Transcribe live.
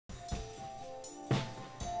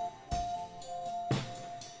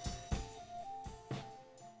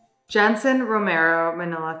Jansen Romero,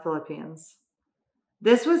 Manila, Philippines.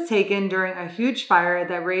 This was taken during a huge fire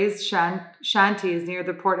that razed shanties near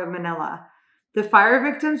the port of Manila. The fire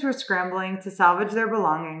victims were scrambling to salvage their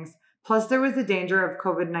belongings, plus there was the danger of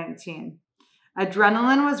COVID-19.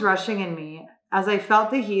 Adrenaline was rushing in me as I felt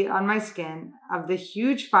the heat on my skin of the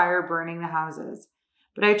huge fire burning the houses.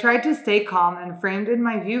 But I tried to stay calm and framed in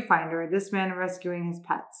my viewfinder this man rescuing his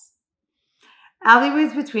pets.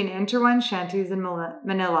 Alleyways between interone shanties in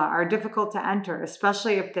Manila are difficult to enter,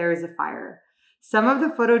 especially if there is a fire. Some of the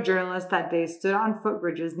photojournalists that day stood on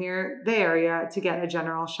footbridges near the area to get a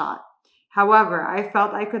general shot. However, I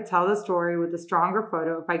felt I could tell the story with a stronger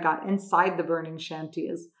photo if I got inside the burning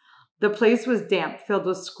shanties. The place was damp, filled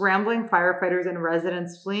with scrambling firefighters and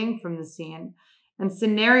residents fleeing from the scene. In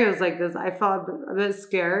scenarios like this, I felt a bit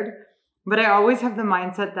scared, but I always have the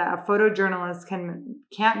mindset that a photojournalist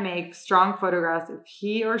can't make strong photographs if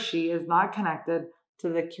he or she is not connected to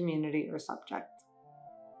the community or subject.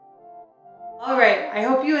 All right, I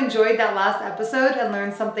hope you enjoyed that last episode and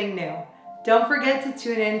learned something new. Don't forget to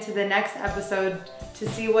tune in to the next episode to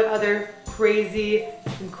see what other crazy,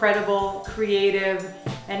 incredible, creative,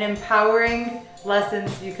 and empowering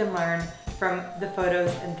lessons you can learn from the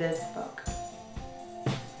photos in this book.